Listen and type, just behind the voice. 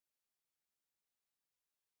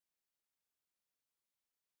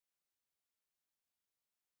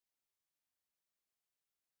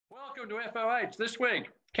Welcome to FOH this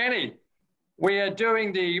week. Kenny, we are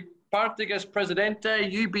doing the Partagas Presidente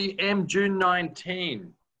UBM June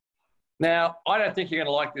 19. Now, I don't think you're going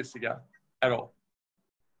to like this cigar at all.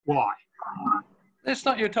 Why? It's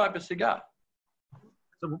not your type of cigar.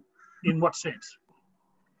 So in what sense?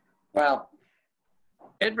 Well,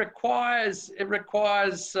 it requires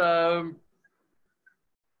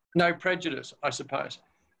no prejudice, I suppose,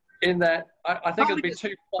 in that I think it'll be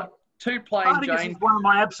too plain Partagas Jane. is one of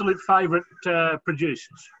my absolute favourite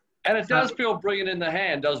producers. And it does feel brilliant in the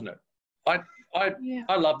hand, doesn't it? I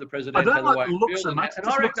love the President. I don't like the the look feels so much. and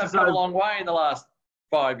I reckon I've come a long way in the last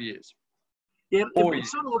 5 years. Yeah, it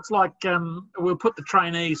sort of looks like we'll put the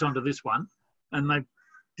trainees onto this one, and they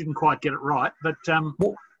didn't quite get it right. But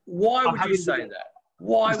why would you say that?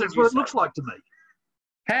 Why? That's what it looks like to me.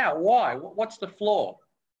 How? Why? What's the flaw?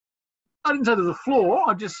 I didn't say there's a flaw.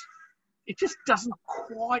 It just doesn't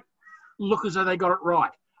quite look as though they got it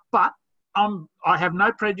right. But I have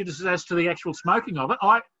no prejudices as to the actual smoking of it.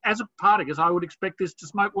 As a Partagas, I would expect this to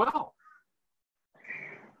smoke well.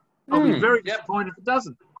 I'll be very disappointed if it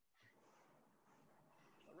doesn't.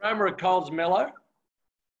 Aroma of Coles mellow.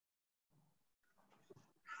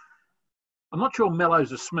 I'm not sure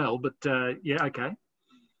mellow's a smell, but yeah, okay.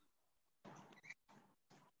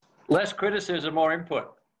 Less criticism, more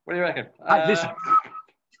input. What do you reckon? Hey, listen,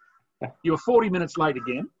 you were 40 minutes late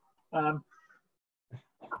again.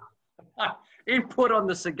 Input on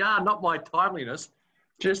the cigar, not my timeliness.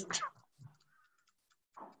 Just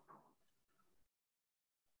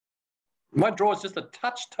my draw is just a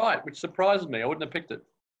touch tight, which surprises me. I wouldn't have picked it.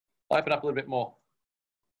 Open up a little bit more.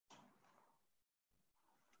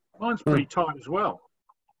 Mine's pretty tight as well.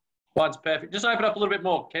 Mine's perfect. Just open up a little bit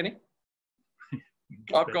more, Kenny.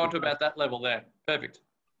 I've gone to about that level there. Perfect.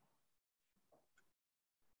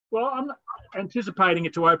 Well, I'm anticipating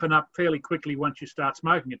it to open up fairly quickly once you start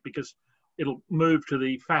smoking it, because it'll move to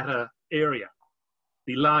the fatter area,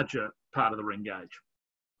 the larger part of the ring gauge,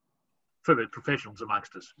 for the professionals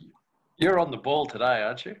amongst us. You're on the ball today,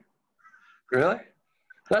 aren't you? Really?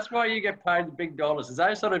 That's why you get paid the big dollars. Is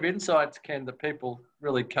those sort of insights, Ken, that people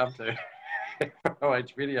really come to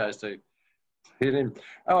OH videos to hit in.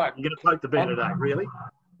 All right. You're going to poke the bear today, really?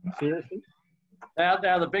 Seriously?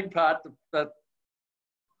 Now the big part that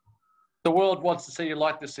the world wants to see you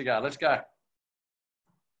like this cigar. Let's go.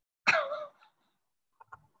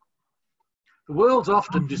 The world's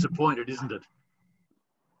often disappointed, isn't it?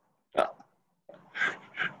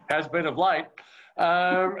 Has been of late.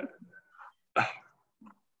 But,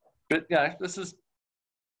 you know, this is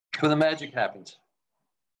where the magic happens.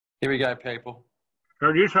 Here we go, people.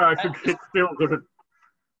 Producer, I should sit still.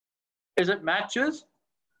 Is it matches?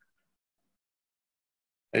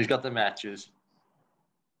 He's got the matches.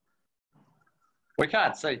 We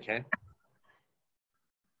can't see, Ken.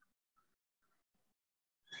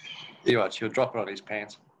 You watch, he'll drop it on his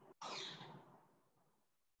pants.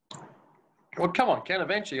 Well, come on, Ken.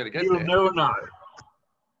 Eventually you got to get there. You'll never know.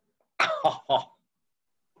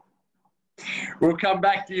 We'll come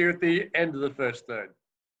back to you at the end of the first third.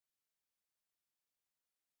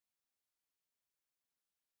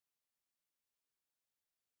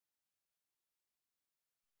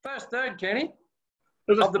 First third, Kenny,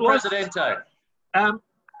 of the Presidente.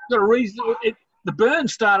 The reason the burn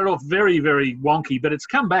started off very, very wonky, but it's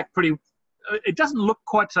come back pretty. It doesn't look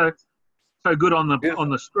quite so good on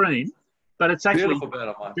the screen, but it's actually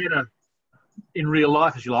better in real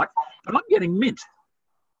life, as you like. But I'm getting mint.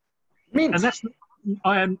 Mint, and that's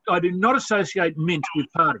I do not associate mint with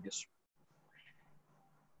Partagas.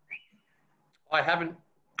 I haven't.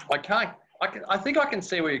 I can't. I think I can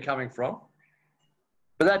see where you're coming from,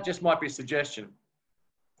 but that just might be suggestion.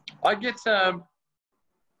 I get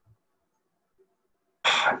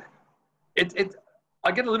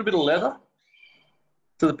I get a little bit of leather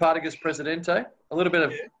to the Partagas Presidente, a little bit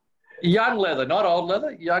of young leather, not old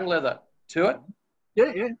leather, young leather to it.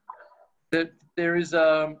 Yeah, yeah. There is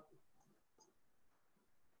I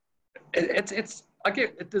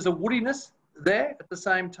get there's a woodiness there at the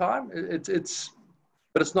same time. But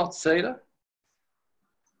it's not cedar.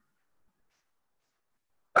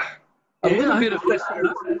 A little bit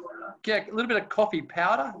of coffee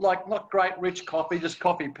powder, like not great rich coffee, just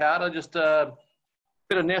coffee powder, just a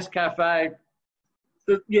bit of Nescafe.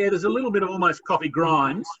 Yeah, there's a little bit of almost coffee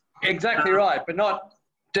grinds. Exactly right, but not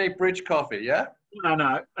deep rich coffee, yeah?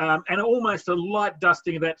 No. And almost a light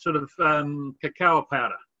dusting of that sort of cacao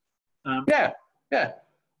powder. Yeah.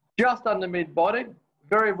 Just under mid-body,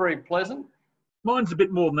 very, very pleasant. Mine's a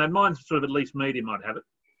bit more than that. Mine's sort of at least medium, I'd have it.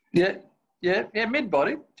 Yeah,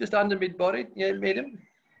 mid-body, just under mid-body, yeah, medium.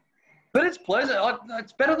 But it's pleasant.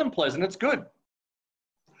 It's better than pleasant. It's good.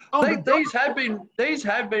 Oh, These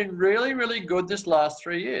have been really, really good this last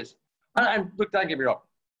 3 years. And look, don't get me wrong.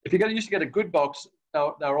 If you're used to get a good box,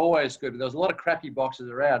 they're always good. But there was a lot of crappy boxes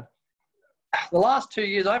around. The last 2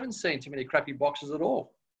 years, I haven't seen too many crappy boxes at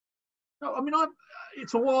all. No, I mean,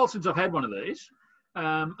 it's a while since I've had one of these.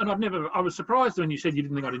 And I was surprised when you said you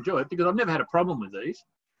didn't think I'd enjoy it, because I've never had a problem with these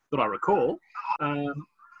that I recall.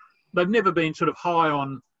 They've never been sort of high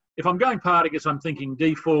on, if I'm going Partagas, I'm thinking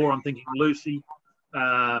D4, I'm thinking Lucy,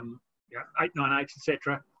 898s,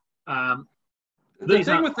 etc. The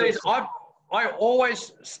thing with these, I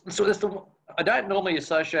always, I don't normally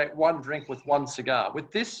associate one drink with one cigar.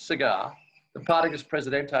 With this cigar, the Partagas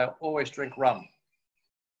Presidente, I always drink rum.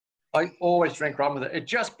 I always drink rum with it. It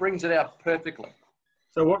just brings it out perfectly.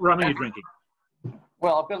 So what rum are you drinking?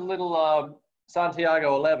 Well, I've got a little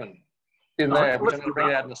Santiago 11 in there, which I'm going to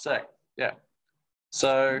bring out in a sec. Yeah.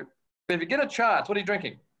 So, but if you get a chance, what are you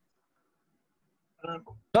drinking?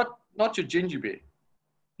 Not your ginger beer.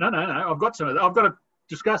 No. I've got some of that. I've got to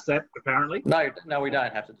discuss that, apparently. No, we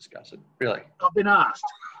don't have to discuss it, really. I've been asked.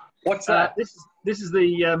 What's that? This is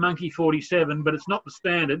the Monkey 47, but it's not the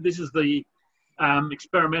standard. This is the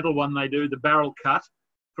experimental one they do, the barrel cut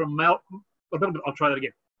from I'll try that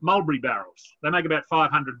again. Mulberry barrels. They make about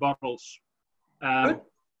 500 bottles. Good.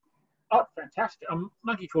 Oh, fantastic.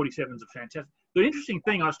 Monkey 47s are fantastic. The interesting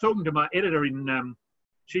thing, I was talking to my editor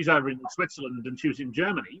she's over in Switzerland and she was in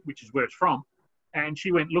Germany, which is where it's from, and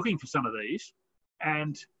she went looking for some of these.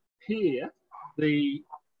 And here, the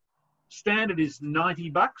standard is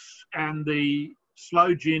 $90 and the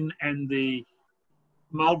slow gin and the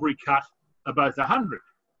mulberry cut are both 100.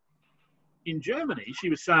 In Germany, she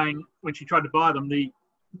was saying when she tried to buy them, the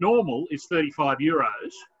normal is 35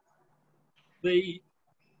 euros. The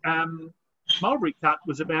mulberry cut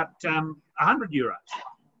was about 100 euros.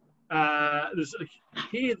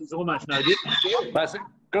 There's almost no difference. That's a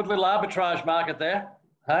good little arbitrage market there.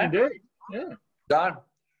 Hey? Indeed, yeah. Done.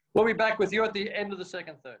 We'll be back with you at the end of the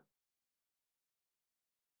second third.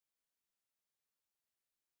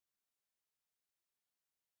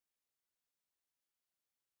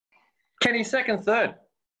 Kenny, second third.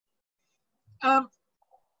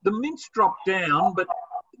 The mint's dropped down, but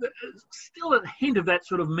still a hint of that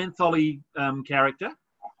sort of mentholy character.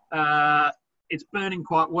 It's burning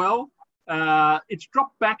quite well. It's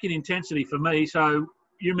dropped back in intensity for me. So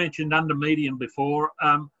you mentioned under medium before.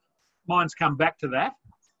 Mine's come back to that.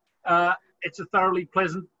 It's a thoroughly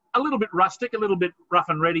pleasant, a little bit rustic, a little bit rough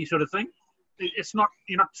and ready sort of thing. It's not,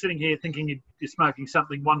 you're not sitting here thinking you're smoking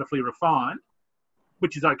something wonderfully refined,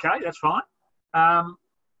 which is okay, that's fine.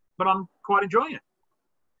 But I'm quite enjoying it.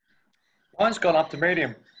 Mine's gone up to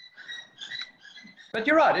medium. But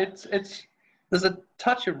you're right, there's a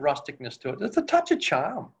touch of rusticness to it. There's a touch of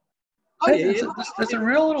charm. Oh, yeah. There's a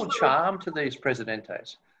real little charm to these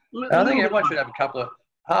Presidentes. I think everyone should have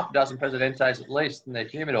half a dozen Presidentes at least in their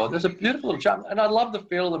humidor. There's a beautiful little charm, and I love the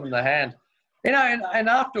feel of them in the hand. You know, and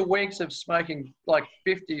after weeks of smoking like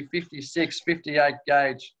 50, 56, 58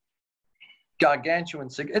 gauge gargantuan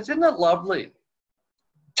cigarettes, isn't it lovely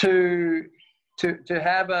to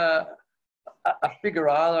have a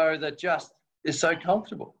figurado that just is so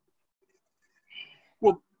comfortable?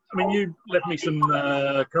 Well, I mean, you left me some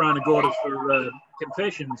Corona Gordas for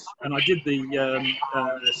confessions, and I did the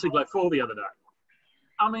Siglo 4 the other day.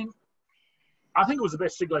 I mean, I think it was the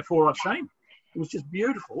best Siglo 4 I've seen. It was just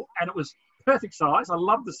beautiful, and it was perfect size. I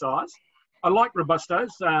love the size. I like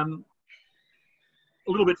Robustos. A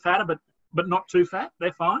little bit fatter, but not too fat.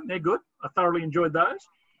 They're fine. They're good. I thoroughly enjoyed those.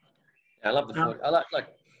 Yeah, I love the food. I like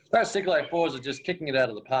those Siglo 4s are just kicking it out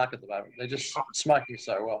of the park at the moment. They're just smoking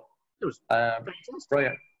so well. It was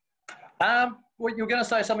brilliant. Well, you were going to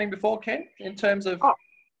say something before, Ken, in terms of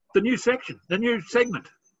the new section, the new segment,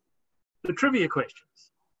 the trivia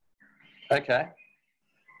questions. Okay.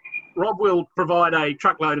 Rob will provide a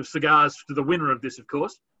truckload of cigars to the winner of this, of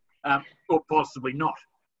course, or possibly not.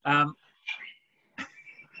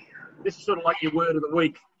 This is sort of like your word of the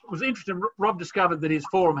week. It was interesting. Rob discovered that his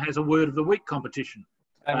forum has a word of the week competition.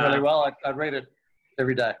 And really well. I read it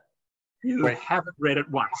every day. You haven't read it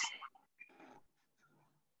once.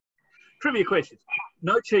 Trivia questions.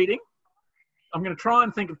 No cheating. I'm going to try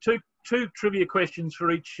and think of two trivia questions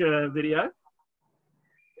for each video.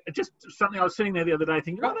 It's just something I was sitting there the other day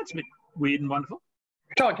thinking, oh, that's a bit weird and wonderful.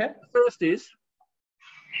 Go on, Ken. The first is,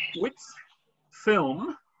 which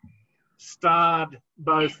film starred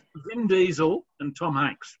both Vin Diesel and Tom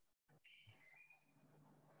Hanks?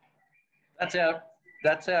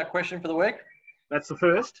 That's our question for the week. That's the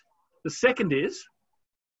first. The second is,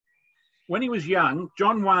 when he was young,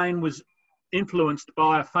 John Wayne was influenced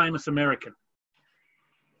by a famous American.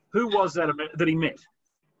 Who was that he met?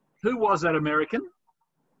 Who was that American?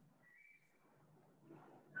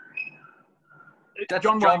 That's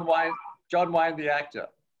John Wayne. John Wayne, the actor.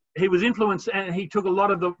 He was influenced, and he took a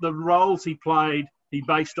lot of the roles he played. He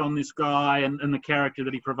based on this guy and the character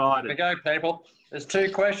that he provided. There we go, people. There's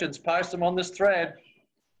 2 questions. Post them on this thread.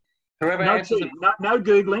 Whoever No answers cheating. No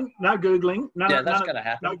Googling. No Googling. Yeah, that's going to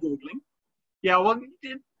happen. No Googling. Yeah, well,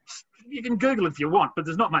 you can Google if you want, but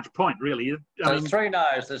there's not much point, really. There's 3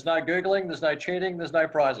 no's. There's no Googling, there's no cheating, there's no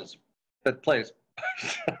prizes. But please.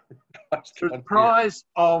 The prize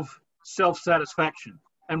of self-satisfaction.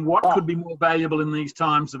 And what could be more valuable in these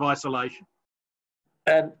times of isolation?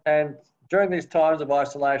 And during these times of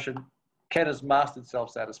isolation, Ken has mastered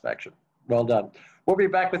self-satisfaction. Well done. We'll be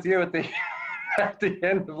back with you at the at the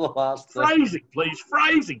end of the last. Phrasing, please.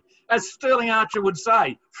 Phrasing. As Sterling Archer would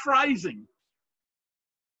say, phrasing.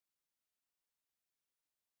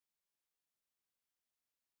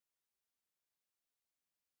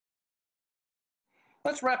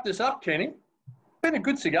 Let's wrap this up, Kenny. Been a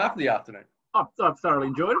good cigar for the afternoon. I've thoroughly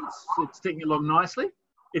enjoyed it. It's taking along nicely.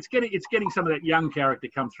 It's getting some of that young character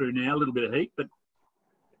come through now, a little bit of heat, but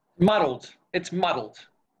muddled. It's muddled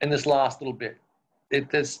in this last little bit.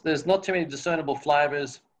 There's not too many discernible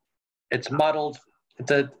flavours. It's muddled.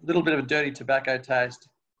 It's a little bit of a dirty tobacco taste.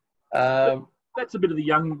 That's a bit of the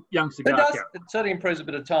young cigar character. It certainly improves a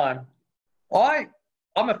bit of time.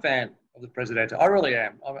 I'm a fan of the Presidente. I really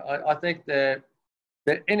am. I think they're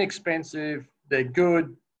inexpensive. They're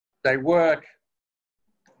good. They work.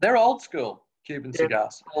 They're old school Cuban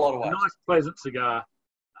cigars in a lot of ways. A nice, pleasant cigar.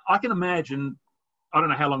 I can imagine, I don't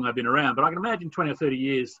know how long they've been around, but I can imagine 20 or 30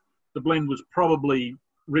 years, the blend was probably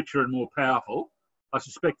richer and more powerful. I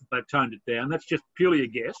suspect that they've toned it down. That's just purely a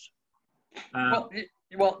guess.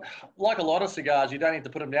 Well, like a lot of cigars, you don't need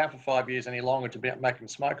to put them down for 5 years any longer to make them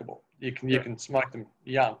smokable. You can smoke them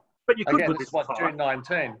young. But you could put put this this for 5. June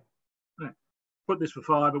 19. Yeah. Put this for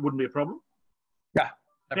 5, it wouldn't be a problem. Yeah.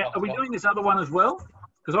 Now, are we doing this other one as well?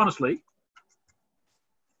 Because honestly,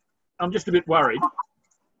 I'm just a bit worried.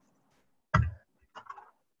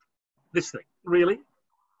 This thing, really?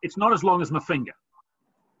 It's not as long as my finger.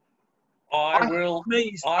 I will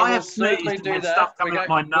certainly do that. Stuff coming up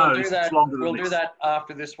my nose. We'll do that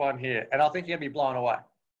after this one here. And I think you're going to be blown away.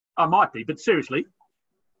 I might be, but seriously,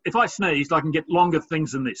 if I sneezed, I can get longer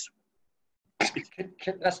things than this.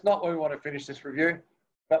 That's not where we want to finish this review,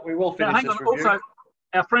 but we will finish this review. Also,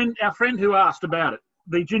 our friend who asked about it,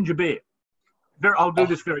 the ginger beer. I'll do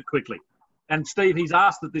this very quickly. And Steve, he's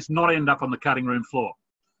asked that this not end up on the cutting room floor.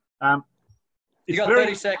 You got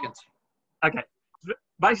 30 seconds. Okay.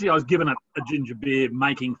 Basically, I was given a ginger beer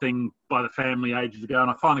making thing by the family ages ago,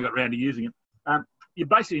 and I finally got around to using it. You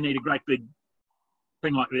basically need a great big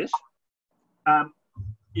thing like this.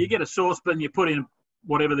 You get a saucepan, you put in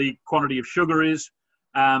whatever the quantity of sugar is.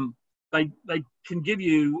 They can give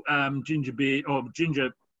you ginger beer or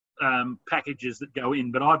ginger packages that go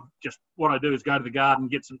in, but what I do is go to the garden,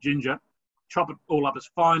 get some ginger, chop it all up as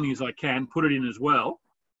finely as I can, put it in as well,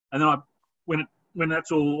 and then when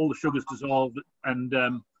that's all the sugar's dissolved and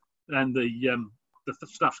the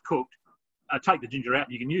stuff's cooked, I take the ginger out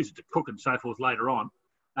and you can use it to cook and so forth later on.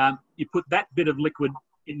 You put that bit of liquid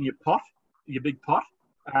in your pot, your big pot.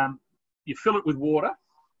 You fill it with water.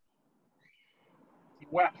 You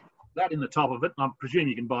whack that in the top of it. And I presume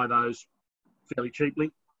you can buy those fairly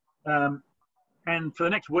cheaply. And for the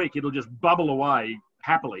next week, it'll just bubble away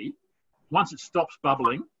happily. Once it stops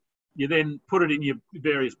bubbling, you then put it in your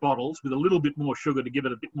various bottles with a little bit more sugar to give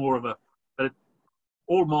it a bit more of but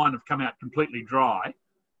all mine have come out completely dry.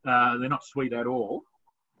 They're not sweet at all.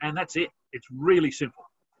 And that's it. It's really simple.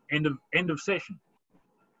 End of session.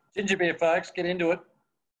 Ginger beer, folks. Get into it.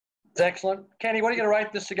 It's excellent. Kenny, what are you going to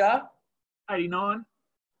rate this cigar? 89.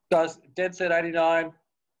 Does dead set 89.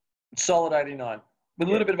 Solid 89. With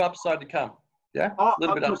a little bit of upside to come. Yeah? A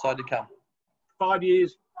little bit upside to come. 5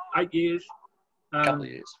 years, 8 years. A couple of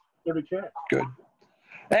years. Every chat. Good.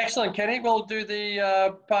 Excellent, Kenny. We'll do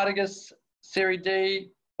the Partagas Series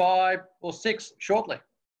D 5 or 6 shortly.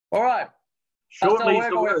 All right. Shortly.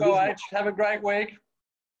 Have a great week.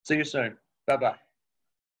 See you soon. Bye-bye.